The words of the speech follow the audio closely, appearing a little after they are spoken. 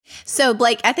So,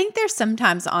 Blake, I think there's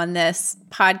sometimes on this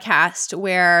podcast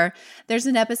where there's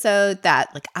an episode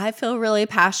that like I feel really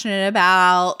passionate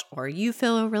about or you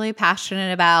feel really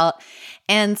passionate about.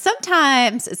 And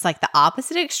sometimes it's like the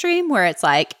opposite extreme where it's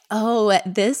like, oh,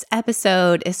 this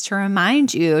episode is to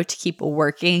remind you to keep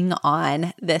working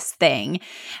on this thing.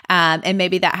 And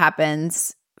maybe that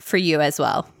happens for you as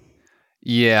well.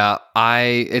 Yeah,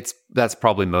 that's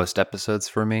probably most episodes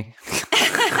for me.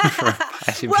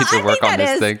 I should need to work on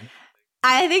this thing.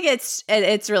 I think it's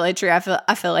really true. I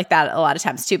feel like that a lot of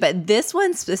times too. But this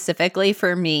one specifically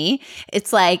for me,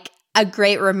 it's like a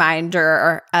great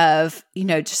reminder of,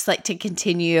 just like to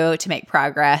continue to make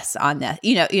progress on this.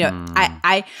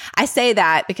 I say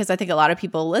that because I think a lot of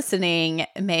people listening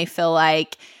may feel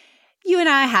like you and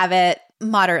I have it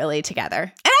moderately together.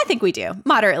 And I think we do,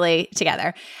 moderately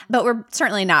together. But we're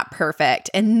certainly not perfect.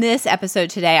 And this episode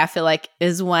today, I feel like,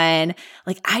 is when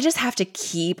like I just have to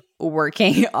keep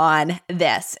working on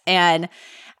this. And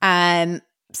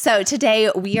so today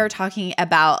we are talking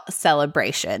about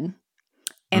celebration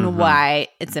and why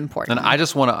it's important. And I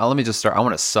just want to, let me just start. I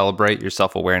want to celebrate your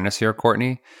self-awareness here,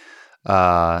 Courtney.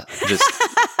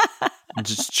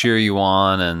 Just cheer you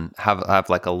on and have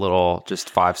like a little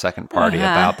just 5-second party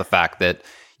about the fact that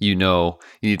you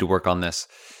need to work on this.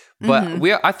 But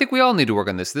I think we all need to work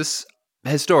on this. This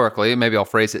historically, maybe I'll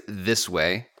phrase it this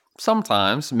way.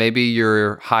 Sometimes maybe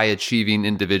your high achieving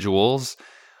individuals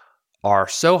are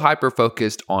so hyper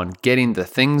focused on getting the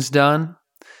things done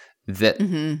that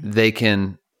they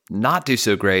can not do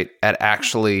so great at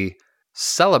actually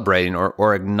celebrating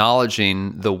or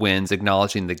acknowledging the wins,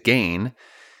 acknowledging the gain.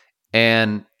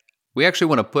 And we actually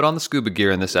want to put on the scuba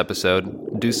gear in this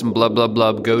episode, do some blub, blub,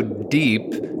 blub, go deep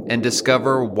and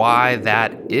discover why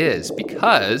that is,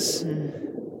 because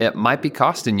it might be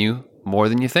costing you more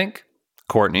than you think,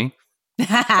 Courtney.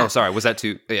 Oh, sorry. Was that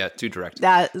too direct?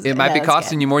 It might be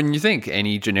costing you more than you think.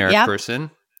 Any generic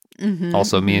person,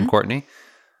 also me and Courtney.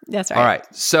 That's right. All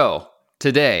right. So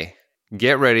today,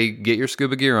 get ready, get your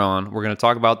scuba gear on. We're going to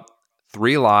talk about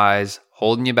 3 lies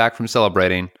holding you back from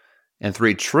celebrating and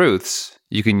 3 truths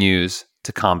you can use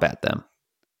to combat them.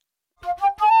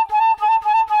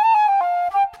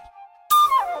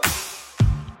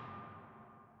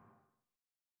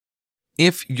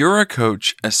 If you're a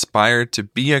coach, aspire to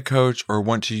be a coach, or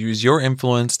want to use your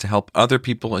influence to help other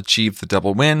people achieve the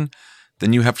double win,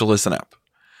 then you have to listen up.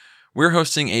 We're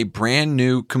hosting a brand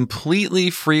new,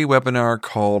 completely free webinar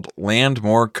called Land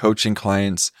More Coaching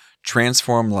Clients,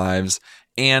 Transform Lives,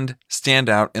 and Stand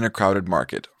Out in a Crowded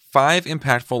Market. 5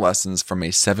 impactful lessons from a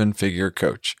 7-figure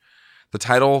coach. The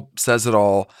title says it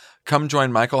all. Come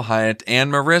join Michael Hyatt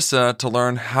and Marissa to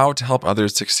learn how to help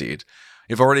others succeed.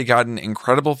 We've already gotten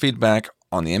incredible feedback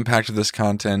on the impact of this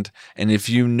content, and if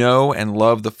you know and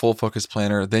love the Full Focus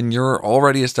Planner, then you're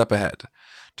already a step ahead.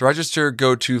 To register,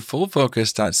 go to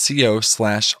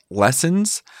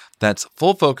fullfocus.co/lessons. That's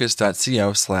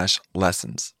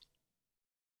fullfocus.co/lessons.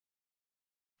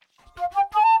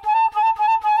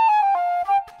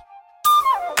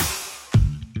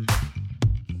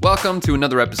 Welcome to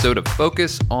another episode of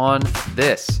Focus on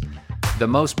This, the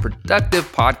most productive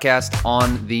podcast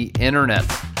on the internet.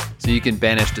 So you can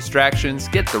banish distractions,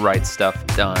 get the right stuff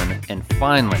done, and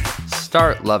finally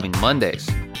start loving Mondays.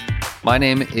 My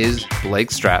name is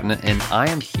Blake Stratton, and I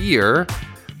am here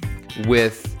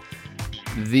with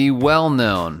the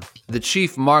well-known, the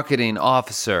Chief Marketing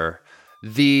Officer,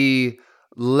 the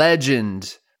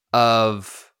legend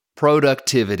of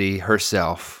productivity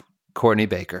herself, Courtney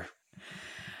Baker.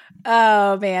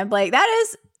 Oh, man, Blake, that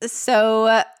is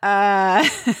so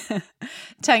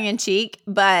tongue-in-cheek.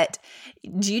 But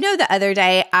do you know the other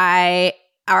day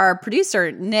our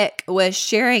producer, Nick, was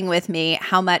sharing with me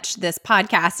how much this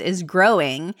podcast is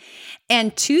growing.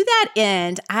 And to that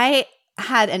end, I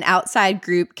had an outside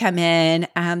group come in.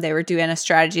 They were doing a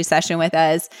strategy session with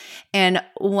us. And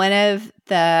one of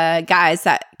the guys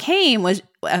that came was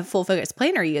a Full Focus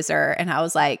Planner user. And I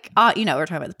was like, we're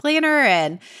talking about the planner.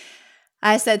 And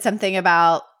I said something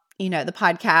about, the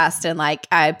podcast, and like,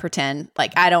 I pretend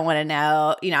like I don't want to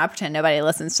know, I pretend nobody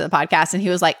listens to the podcast. And he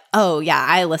was like, oh yeah,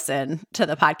 I listen to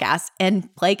the podcast. And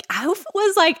like, I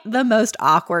was like the most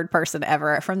awkward person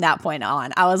ever from that point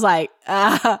on. I was like,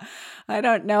 I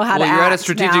don't know how to act. Well, you're at a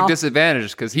strategic disadvantage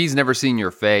because he's never seen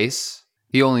your face.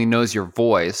 He only knows your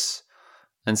voice.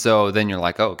 And so then you're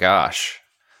like, oh gosh,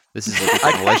 this is a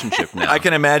different relationship now. I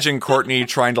can imagine Courtney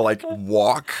trying to like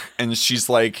walk, and she's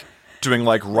like doing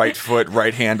like right foot,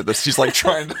 right hand at this. She's like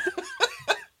trying to,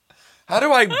 how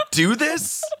do I do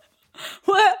this?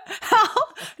 What? How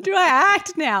do I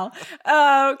act now?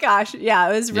 Oh gosh. Yeah,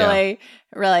 it was really,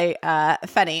 really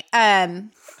funny.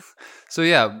 So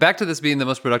yeah, back to this being the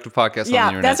most productive podcast on the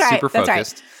internet. That's right. Super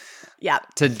focused. Right. Yeah.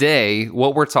 Today,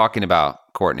 what we're talking about,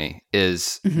 Courtney,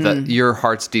 is your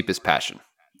heart's deepest passion.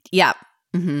 Yeah.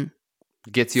 Mm-hmm.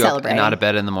 Gets you up and out of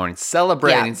bed in the morning.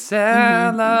 Celebrate.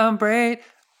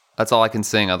 That's all I can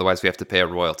sing. Otherwise, we have to pay a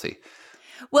royalty.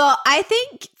 Well, I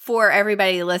think for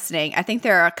everybody listening, I think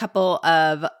there are a couple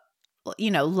of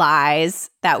lies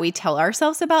that we tell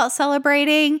ourselves about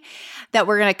celebrating that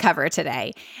we're going to cover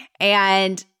today.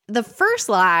 And the first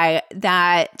lie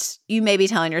that you may be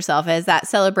telling yourself is that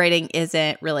celebrating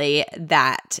isn't really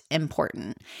that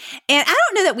important. And I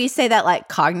don't know that we say that like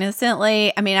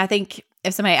cognizantly. I mean, I think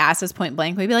if somebody asked us point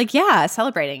blank, we'd be like, yeah,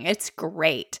 celebrating, it's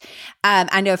great.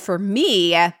 I know for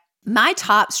me, my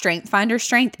top strength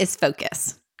is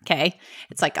focus. Okay.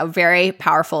 It's like a very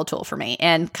powerful tool for me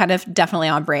and kind of definitely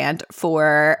on brand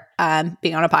for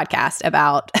being on a podcast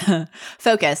about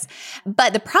focus.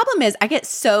 But the problem is I get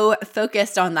so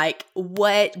focused on like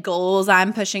what goals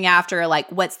I'm pushing after,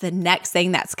 like what's the next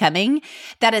thing that's coming,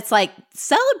 that it's like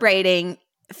celebrating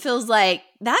feels like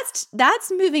that's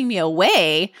moving me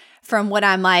away from what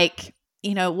I'm like,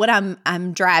 what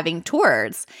I'm driving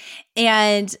towards.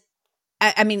 And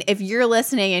I mean, if you're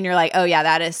listening and you're like, oh yeah,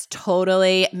 that is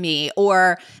totally me.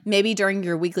 Or maybe during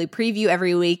your weekly preview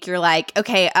every week, you're like,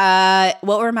 okay,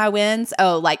 what were my wins?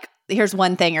 Oh, like here's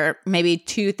one thing or maybe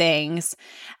two things.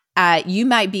 You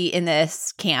might be in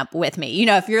this camp with me.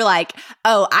 If you're like,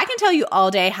 oh, I can tell you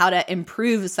all day how to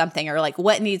improve something or like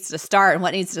what needs to start and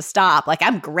what needs to stop. Like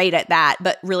I'm great at that,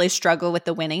 but really struggle with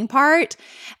the winning part.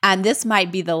 And this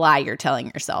might be the lie you're telling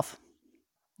yourself.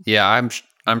 Yeah,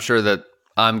 I'm sure that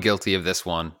I'm guilty of this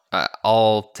one.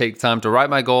 I'll take time to write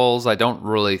my goals. I don't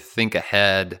really think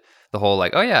ahead. The whole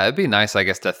like, oh yeah, it'd be nice, I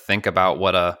guess, to think about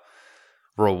what a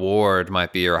reward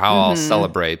might be or how I'll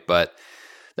celebrate. But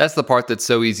that's the part that's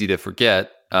so easy to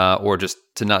forget or just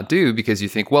to not do because you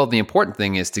think, well, the important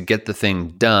thing is to get the thing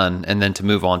done and then to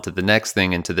move on to the next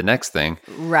thing and to the next thing.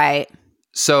 Right.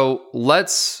 So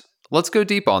let's go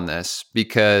deep on this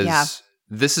because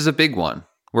this is a big one.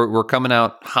 We're coming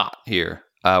out hot here.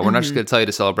 We're not just going to tell you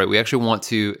to celebrate. We actually want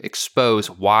to expose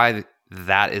why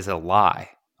that is a lie.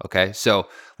 Okay, so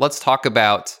let's talk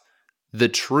about the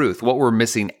truth, what we're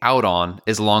missing out on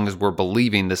as long as we're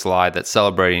believing this lie that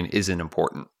celebrating isn't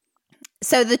important.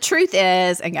 So the truth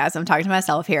is, and guys, I'm talking to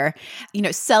myself here,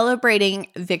 celebrating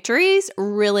victories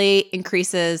really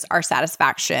increases our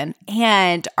satisfaction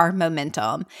and our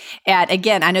momentum. And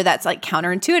again, I know that's like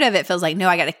counterintuitive. It feels like, no,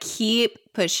 I got to keep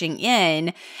pushing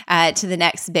in to the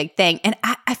next big thing. And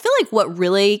I feel like what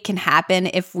really can happen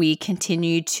if we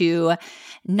continue to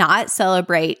not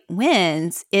celebrate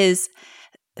wins is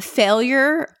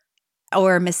failure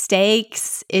or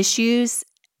mistakes, issues,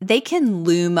 they can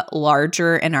loom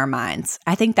larger in our minds.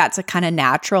 I think that's a kind of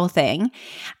natural thing.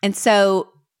 And so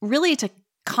really to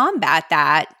combat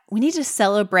that, we need to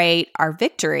celebrate our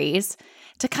victories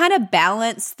to kind of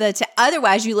balance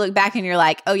otherwise you look back and you're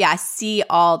like, oh yeah, I see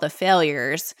all the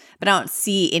failures, but I don't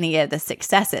see any of the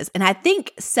successes. And I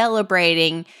think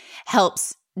celebrating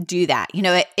helps do that.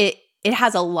 It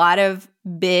has a lot of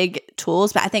big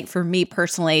tools, but I think for me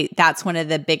personally, that's one of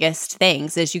the biggest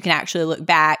things is you can actually look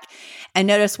back and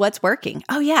notice what's working.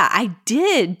 Oh yeah, I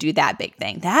did do that big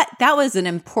thing. That was an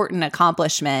important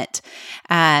accomplishment.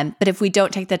 But if we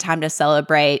don't take the time to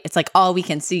celebrate, it's like all we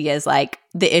can see is like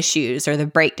the issues or the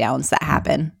breakdowns that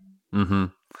happen. Mm-hmm.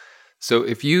 So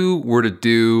if you were to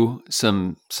do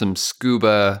some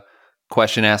scuba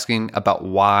question asking about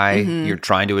why you're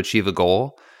trying to achieve a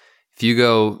goal, if you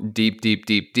go deep, deep,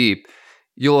 deep, deep,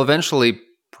 you'll eventually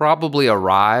probably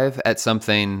arrive at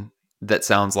something that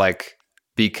sounds like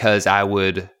because I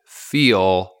would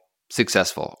feel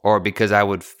successful or because I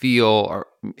would feel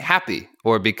happy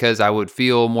or because I would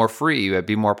feel more free, I'd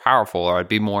be more powerful or I'd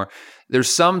be more... There's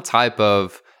some type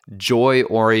of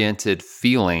joy-oriented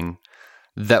feeling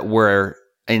that we're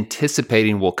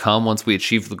anticipating will come once we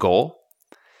achieve the goal.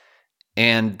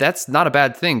 And that's not a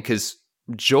bad thing because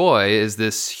joy is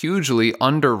this hugely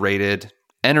underrated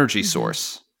energy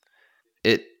source.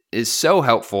 It is so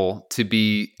helpful to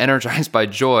be energized by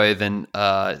joy than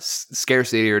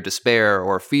scarcity or despair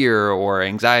or fear or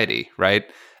anxiety, right?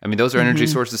 I mean, those are energy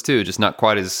sources too, just not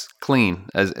quite as clean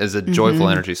as a joyful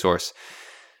energy source.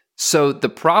 So the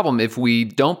problem, if we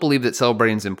don't believe that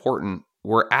celebrating is important,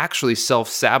 we're actually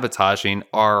self-sabotaging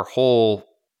our whole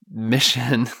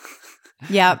mission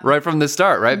right from the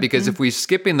start, right? Because if we're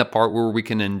skipping the part where we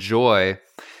can enjoy,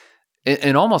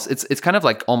 and almost it's kind of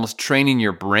like almost training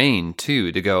your brain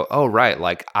too to go, oh right,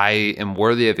 like I am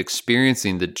worthy of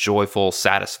experiencing the joyful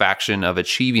satisfaction of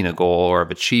achieving a goal or of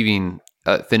achieving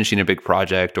finishing a big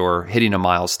project or hitting a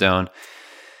milestone.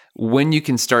 when you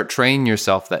can start training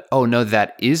yourself that, oh no,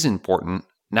 that is important,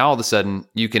 now all of a sudden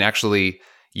you can actually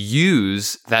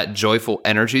use that joyful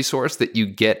energy source that you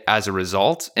get as a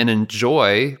result and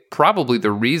enjoy probably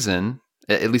the reason,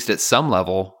 at least at some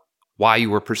level, why you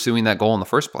were pursuing that goal in the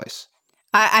first place.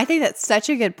 I think that's such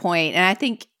a good point. And I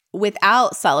think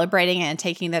without celebrating it and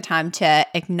taking the time to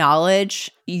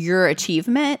acknowledge your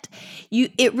achievement,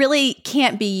 it really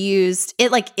can't be used.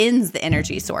 It like ends the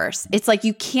energy source. It's like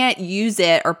you can't use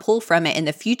it or pull from it in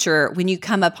the future when you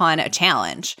come upon a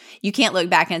challenge. You can't look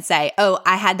back and say, oh,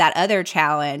 I had that other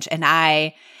challenge and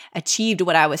I achieved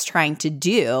what I was trying to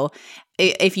do.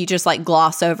 If you just like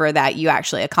gloss over that, you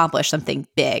actually accomplish something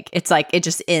big. It's like it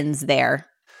just ends there.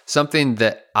 Something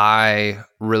that I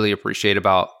really appreciate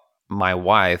about my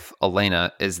wife,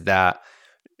 Elena, is that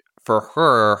for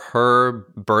her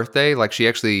birthday, like she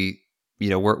actually,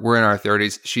 we're in our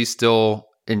 30s. She still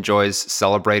enjoys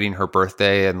celebrating her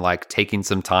birthday and like taking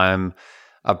some time,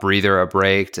 a breather, a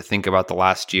break to think about the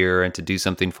last year and to do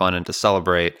something fun and to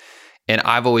celebrate. And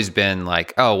I've always been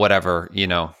like, oh, whatever,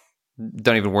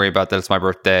 don't even worry about that. It's my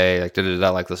birthday. Like,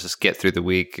 like let's just get through the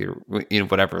week or,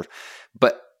 whatever.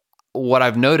 But what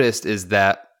I've noticed is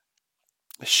that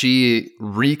she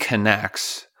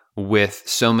reconnects with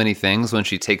so many things when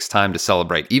she takes time to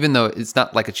celebrate, even though it's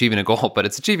not like achieving a goal, but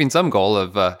it's achieving some goal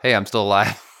of, hey, I'm still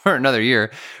alive for another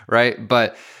year, right?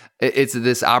 But it's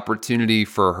this opportunity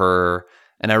for her,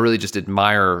 and I really just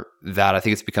admire that. I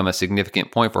think it's become a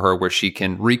significant point for her where she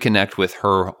can reconnect with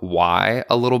her why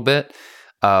a little bit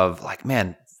of like,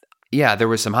 man, yeah, there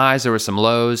were some highs, there were some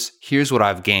lows. Here's what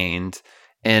I've gained,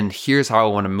 and here's how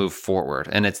I want to move forward.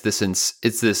 And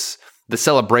the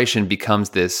celebration becomes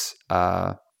this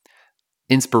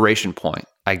inspiration point,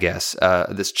 I guess,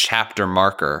 this chapter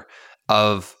marker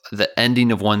of the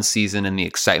ending of one season and the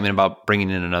excitement about bringing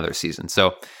in another season.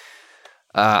 So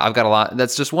I've got a lot.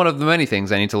 That's just one of the many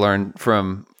things I need to learn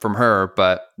from her.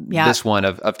 But this one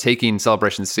of taking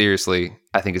celebrations seriously,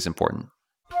 I think is important.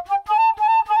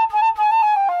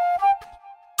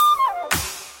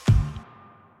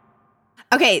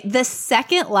 Okay, the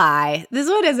second lie, this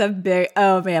one is a big,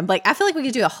 oh man, like I feel like we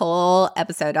could do a whole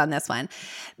episode on this one.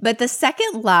 But the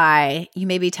second lie you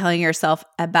may be telling yourself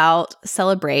about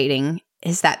celebrating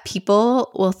is that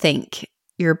people will think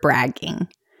you're bragging.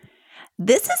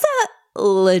 This is a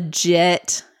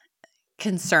legit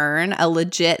concern, a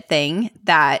legit thing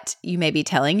that you may be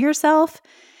telling yourself.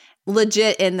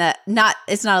 Legit in the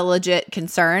it's not a legit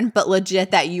concern, but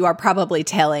legit that you are probably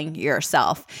telling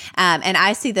yourself. And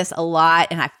I see this a lot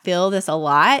and I feel this a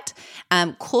lot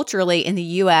culturally in the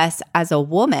US as a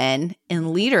woman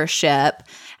in leadership.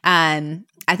 I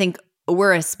think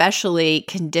we're especially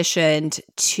conditioned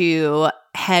to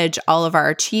hedge all of our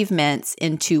achievements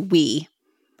into we.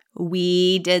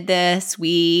 We did this,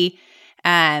 we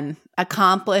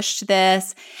accomplished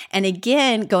this. And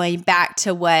again, going back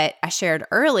to what I shared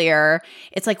earlier,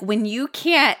 it's like when you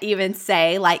can't even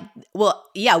say like, well,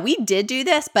 yeah, we did do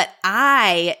this, but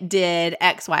I did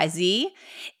XYZ,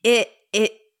 it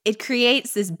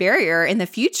creates this barrier in the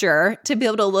future to be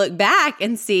able to look back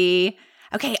and see,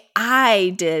 okay,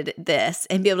 I did this,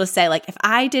 and be able to say like, if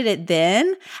I did it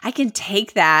then, I can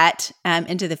take that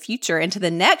into the future, into the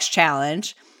next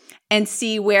challenge, and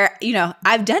see where,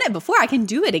 I've done it before. I can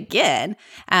do it again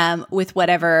with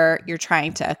whatever you're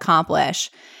trying to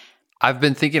accomplish. I've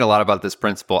been thinking a lot about this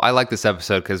principle. I like this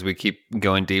episode because we keep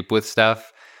going deep with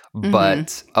stuff.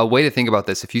 But a way to think about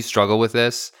this, if you struggle with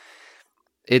this,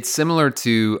 it's similar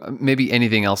to maybe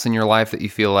anything else in your life that you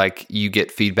feel like you get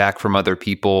feedback from other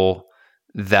people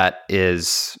that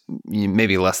is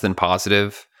maybe less than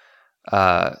positive.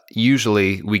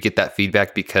 Usually we get that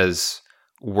feedback because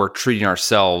we're treating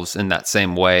ourselves in that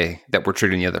same way that we're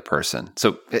treating the other person.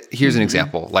 So here's an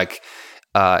example. Like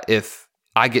if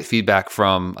I get feedback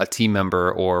from a team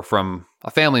member or from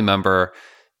a family member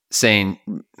saying,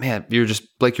 man, you're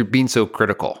being so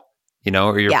critical,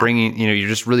 or you're bringing, you're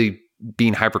just really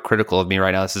being hypercritical of me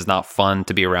right now. This is not fun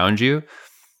to be around you.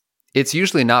 It's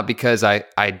usually not because I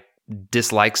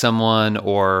dislike someone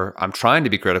or I'm trying to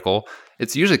be critical.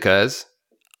 It's usually because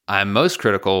I'm most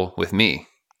critical with me.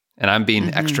 And I'm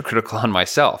being extra critical on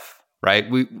myself, right?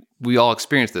 We all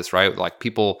experience this, right? Like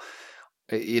people,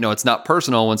 it's not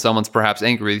personal when someone's perhaps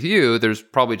angry with you. There's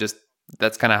probably just,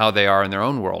 that's kind of how they are in their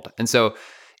own world. And so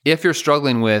if you're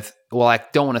struggling with, well, I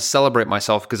don't want to celebrate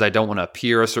myself because I don't want to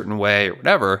appear a certain way or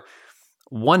whatever,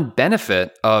 one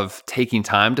benefit of taking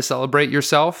time to celebrate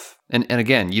yourself, and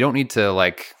again, you don't need to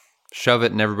like shove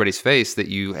it in everybody's face that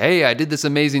hey, I did this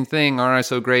amazing thing. Aren't I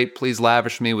so great? Please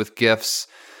lavish me with gifts.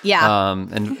 Yeah.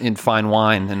 And fine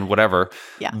wine and whatever.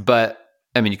 Yeah. But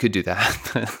I mean, you could do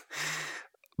that.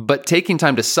 But taking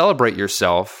time to celebrate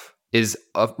yourself is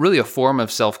really a form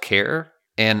of self-care.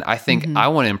 And I think I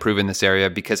want to improve in this area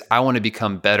because I want to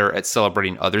become better at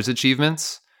celebrating others'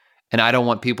 achievements. And I don't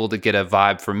want people to get a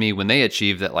vibe from me when they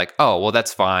achieve that, like, oh, well,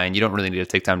 that's fine. You don't really need to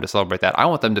take time to celebrate that. I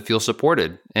want them to feel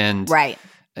supported and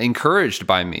encouraged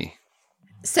by me.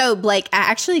 So, Blake, I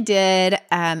actually did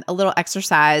a little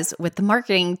exercise with the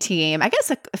marketing team, I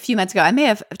guess a few months ago. I may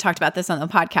have talked about this on the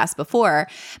podcast before,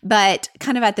 but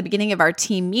kind of at the beginning of our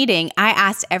team meeting, I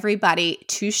asked everybody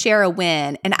to share a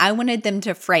win, and I wanted them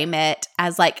to frame it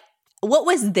as like, what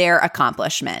was their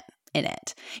accomplishment in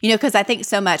it? Because I think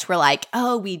so much we're like,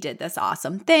 oh, we did this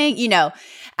awesome thing,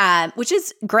 which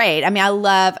is great. I mean, I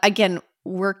love, again,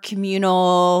 we're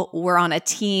communal, we're on a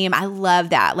team. I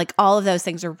love that. Like all of those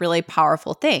things are really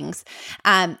powerful things.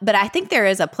 But I think there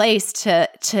is a place to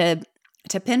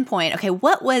pinpoint, okay,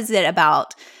 what was it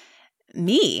about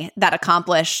me that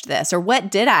accomplished this? Or what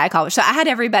did I accomplish? So I had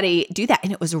everybody do that.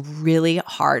 And it was really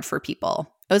hard for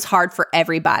people. It was hard for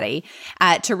everybody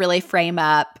to really frame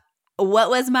up, what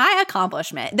was my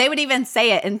accomplishment? They would even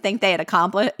say it and think they had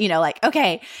accomplished, like,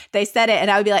 okay, they said it. And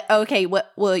I would be like, okay, well,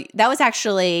 that was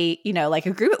actually, like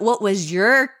a group. What was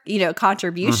your,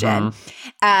 contribution?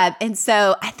 And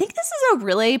so I think this is a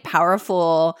really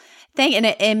powerful thing. And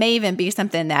it may even be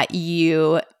something that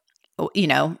you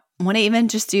want to even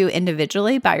just do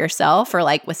individually by yourself or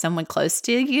like with someone close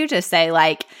to you to say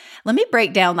like, let me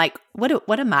break down like,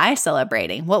 what am I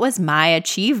celebrating? What was my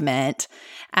achievement?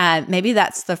 Maybe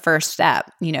that's the first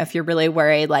step, if you're really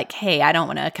worried like, hey, I don't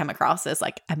want to come across as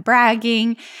like I'm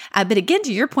bragging. But again,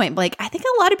 to your point, Blake, I think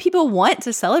a lot of people want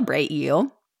to celebrate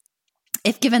you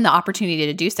if given the opportunity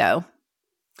to do so.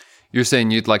 You're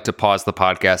saying you'd like to pause the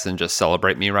podcast and just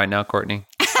celebrate me right now, Courtney?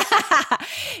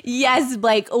 Yes,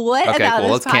 Blake. What about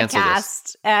this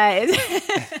podcast?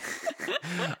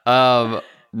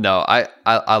 No, I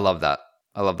love that.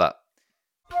 I love that.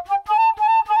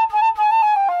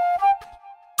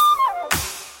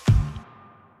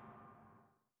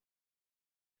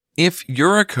 If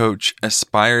you're a coach,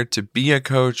 aspire to be a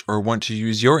coach, or want to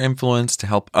use your influence to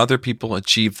help other people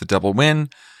achieve the double win,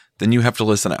 then you have to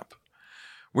listen up.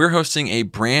 We're hosting a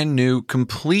brand new,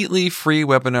 completely free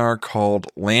webinar called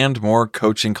Land More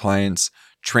Coaching Clients,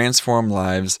 Transform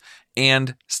Lives,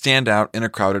 and Stand Out in a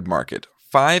Crowded Market.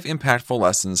 5 impactful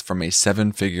lessons from a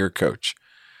 7-figure coach.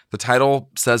 The title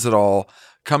says it all.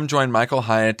 Come join Michael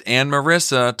Hyatt and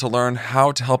Marissa to learn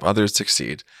how to help others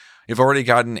succeed. We've already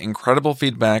gotten incredible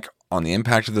feedback on the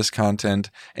impact of this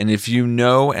content, and if you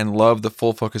know and love the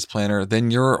Full Focus Planner,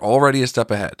 then you're already a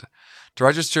step ahead. To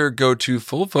register, go to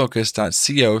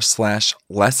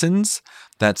fullfocus.co/lessons.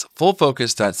 That's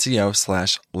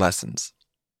fullfocus.co/lessons.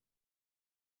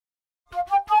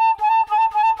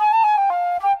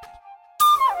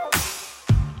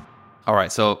 All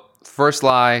right, so first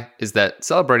lie is that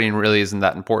celebrating really isn't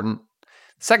that important.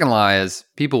 Second lie is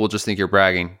people will just think you're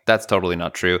bragging. That's totally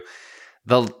not true.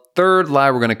 The third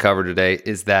lie we're going to cover today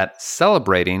is that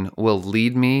celebrating will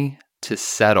lead me to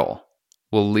settle.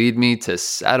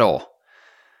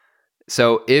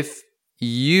 So if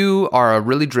you are a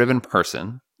really driven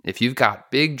person, if you've got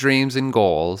big dreams and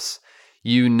goals,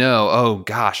 oh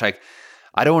gosh, I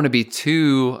don't want to be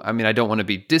I don't want to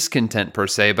be discontent per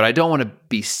se, but I don't want to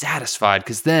be satisfied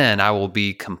because then I will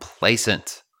be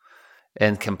complacent.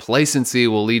 And complacency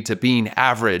will lead to being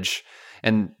average.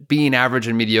 And being average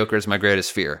and mediocre is my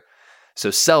greatest fear.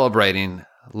 So celebrating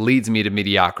leads me to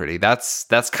mediocrity. That's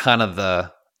kind of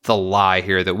the lie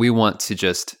here that we want to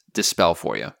just dispel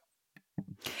for you.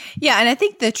 Yeah, and I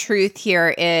think the truth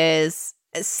here is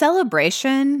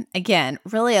celebration, again,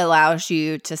 really allows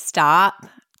you to stop,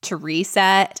 to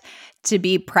reset, to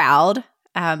be proud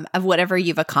of whatever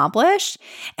you've accomplished.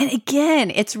 And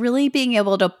again, it's really being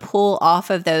able to pull off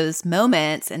of those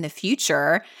moments in the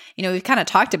future. We've kind of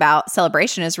talked about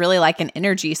celebration is really like an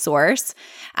energy source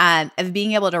of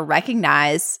being able to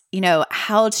recognize,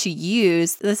 how to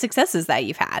use the successes that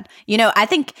you've had. I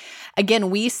think, again,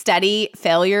 we study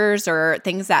failures or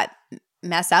things that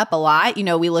mess up a lot.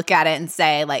 We look at it and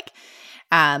say like,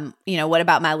 what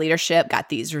about my leadership got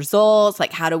these results?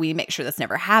 Like, how do we make sure this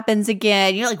never happens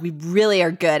again? We really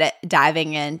are good at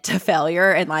diving into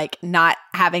failure and like not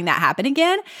having that happen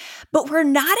again. But we're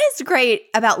not as great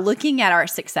about looking at our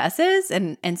successes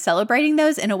and celebrating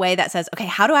those in a way that says, okay,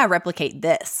 how do I replicate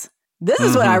this? This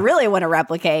is what I really want to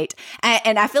replicate.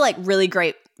 And I feel like really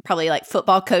great, probably like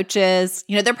football coaches,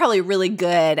 they're probably really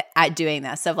good at doing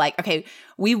this of like, okay,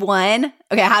 we won.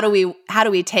 Okay, how do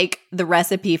we take the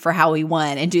recipe for how we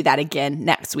won and do that again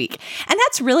next week? And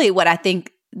that's really what I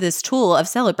think this tool of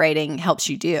celebrating helps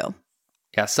you do.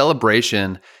 Yeah,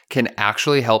 celebration can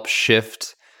actually help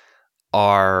shift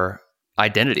our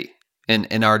identity,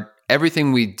 and our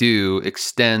everything we do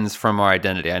extends from our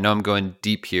identity. I know I'm going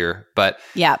deep here, but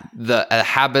the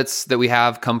habits that we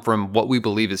have come from what we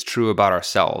believe is true about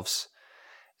ourselves.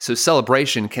 So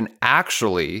celebration can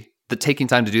actually, the taking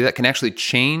time to do that can actually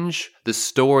change the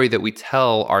story that we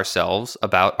tell ourselves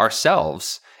about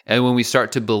ourselves. And when we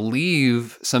start to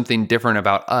believe something different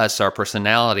about us, our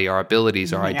personality, our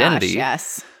abilities, our identity,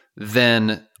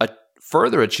 then a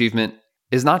further achievement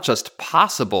is not just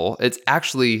possible, it's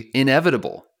actually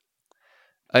inevitable.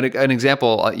 An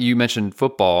example, you mentioned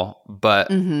football, but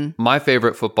my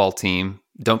favorite football team,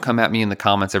 don't come at me in the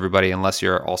comments, everybody, unless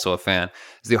you're also a fan,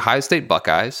 is the Ohio State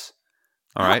Buckeyes.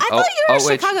 All right. I thought you were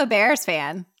a Chicago Bears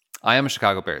fan. I am a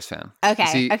Chicago Bears fan. Okay.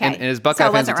 See, and as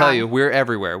Buckeye fans will tell you, we're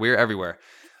everywhere. We're everywhere.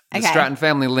 The Stratton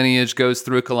family lineage goes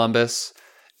through Columbus,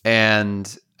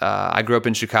 and I grew up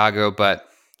in Chicago, but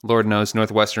Lord knows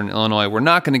Northwestern Illinois were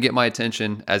not going to get my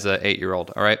attention as an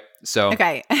 8-year-old. All right. So,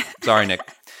 sorry, Nick.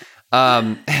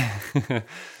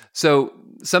 So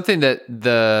something that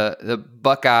the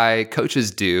Buckeye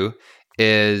coaches do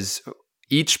is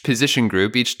each position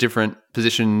group, each different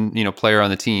position, player on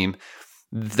the team,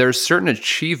 there's certain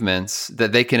achievements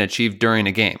that they can achieve during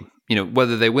a game.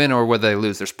 Whether they win or whether they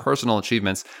lose, there's personal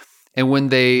achievements. And when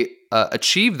they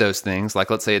achieve those things, like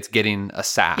let's say it's getting a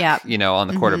sack, on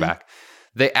the quarterback,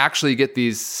 they actually get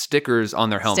these stickers on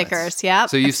their helmets. Stickers, yeah.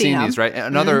 So you've seen these, right?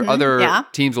 And other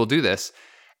teams will do this.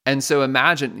 And so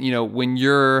imagine, when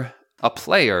you're a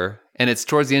player and it's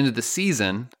towards the end of the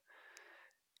season,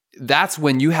 that's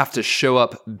when you have to show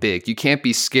up big. You can't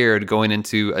be scared going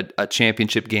into a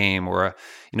championship game or a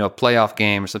playoff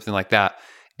game or something like that.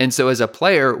 And so as a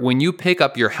player, when you pick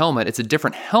up your helmet, it's a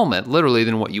different helmet literally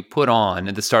than what you put on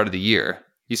at the start of the year.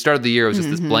 You started the year, it was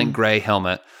just this blank gray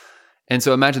helmet. And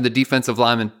so imagine the defensive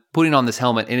lineman putting on this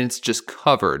helmet and it's just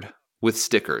covered with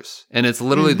stickers. And it's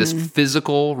literally this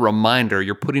physical reminder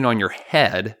you're putting on your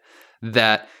head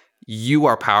that you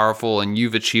are powerful and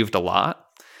you've achieved a lot.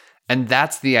 And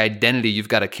that's the identity you've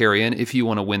got to carry in if you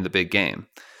want to win the big game.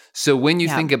 So when you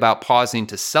think about pausing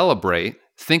to celebrate,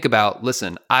 think about,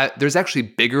 listen, there's actually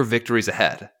bigger victories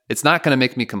ahead. It's not going to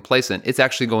make me complacent. It's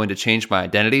actually going to change my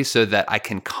identity so that I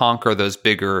can conquer those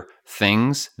bigger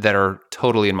things that are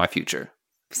totally in my future.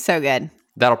 So good.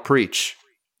 That'll preach.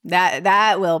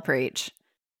 That will preach.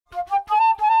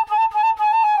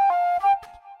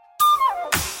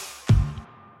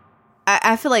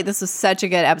 I feel like this was such a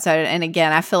good episode. And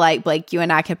again, I feel like, Blake, you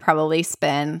and I could probably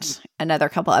spend another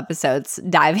couple episodes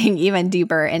diving even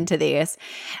deeper into these.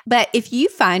 But if you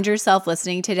find yourself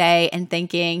listening today and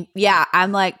thinking, yeah,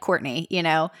 I'm like Courtney,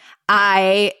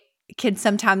 I can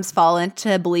sometimes fall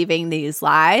into believing these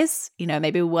lies,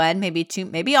 maybe one, maybe two,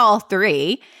 maybe all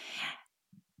three.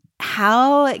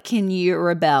 How can you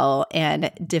rebel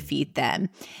and defeat them?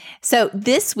 So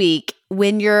this week,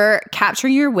 when you're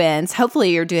capturing your wins,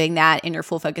 hopefully you're doing that in your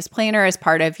Full Focus Planner as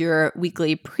part of your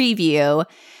weekly preview.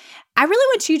 I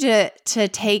really want you to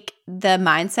take the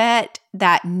mindset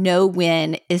that no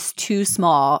win is too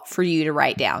small for you to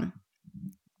write down.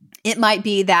 It might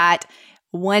be that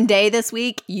one day this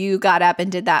week, you got up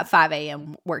and did that 5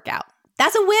 a.m. workout.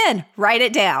 That's a win. Write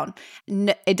it down.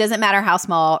 It doesn't matter how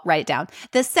small, write it down.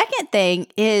 The second thing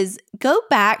is go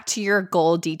back to your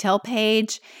goal detail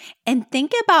page and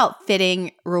think about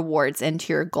fitting rewards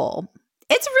into your goal.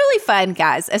 It's really fun,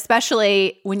 guys,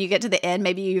 especially when you get to the end.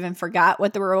 Maybe you even forgot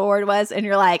what the reward was and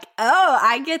you're like, oh,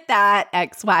 I get that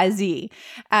XYZ.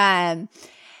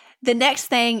 The next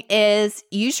thing is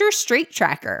use your streak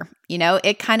tracker.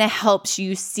 It kind of helps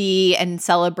you see and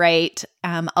celebrate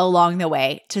along the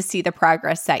way to see the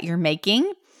progress that you're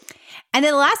making. And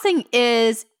then the last thing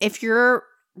is if you're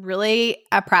really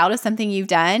proud of something you've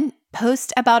done,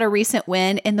 post about a recent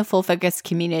win in the Full Focus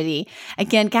community.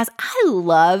 Again, guys, I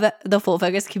love the Full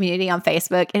Focus community on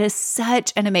Facebook. It is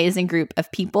such an amazing group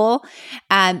of people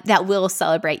that will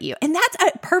celebrate you. And that's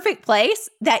a perfect place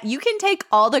that you can take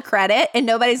all the credit and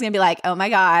nobody's going to be like, oh my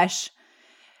gosh,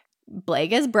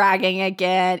 Blake is bragging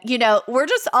again. We're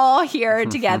just all here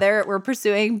together. We're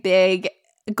pursuing big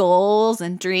goals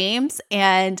and dreams,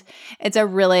 and it's a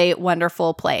really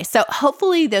wonderful place. So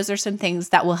hopefully those are some things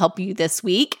that will help you this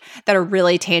week that are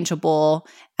really tangible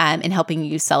in helping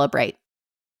you celebrate.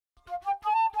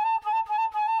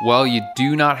 Well, you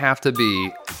do not have to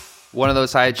be one of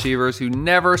those high achievers who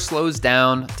never slows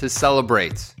down to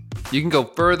celebrate. You can go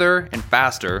further and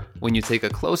faster when you take a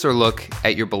closer look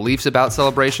at your beliefs about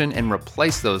celebration and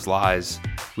replace those lies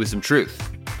with some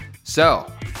truth.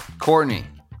 So, Courtney,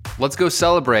 let's go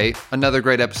celebrate another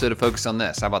great episode of Focus on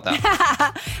This. How about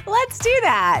that? Let's do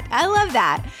that. I love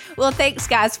that. Well, thanks,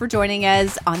 guys, for joining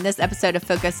us on this episode of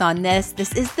Focus on This.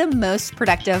 This is the most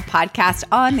productive podcast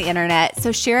on the internet,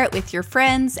 so share it with your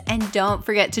friends, and don't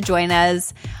forget to join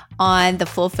us on the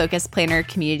Full Focus Planner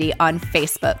community on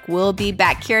Facebook. We'll be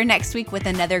back here next week with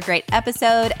another great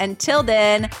episode. Until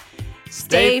then,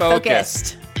 stay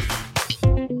focused.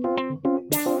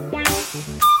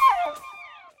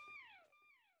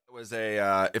 Was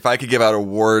if I could give out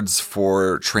awards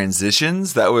for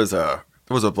transitions, that was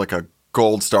like a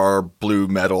gold star, blue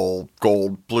medal,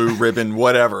 gold, blue ribbon,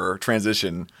 whatever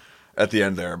transition at the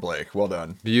end there, Blake. Well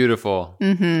done. Beautiful.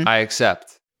 I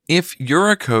accept. If you're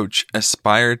a coach,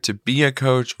 aspire to be a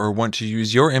coach, or want to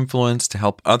use your influence to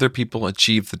help other people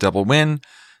achieve the double win,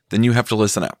 then you have to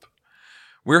listen up.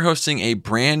 We're hosting a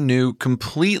brand new,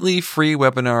 completely free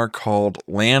webinar called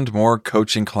Land More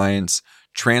Coaching Clients,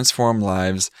 Transform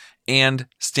Lives, and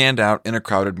Stand Out in a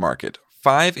Crowded Market.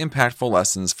 5 impactful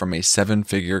lessons from a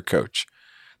 7-figure coach.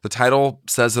 The title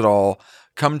says it all.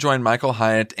 Come join Michael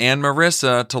Hyatt and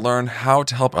Marissa to learn how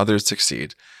to help others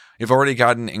succeed. You've already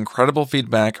gotten incredible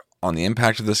feedback on the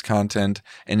impact of this content,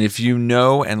 and if you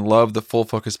know and love the Full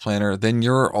Focus Planner, then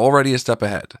you're already a step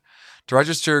ahead. To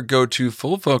register, go to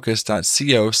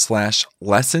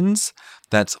fullfocus.co/lessons.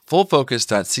 That's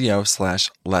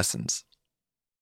fullfocus.co/lessons.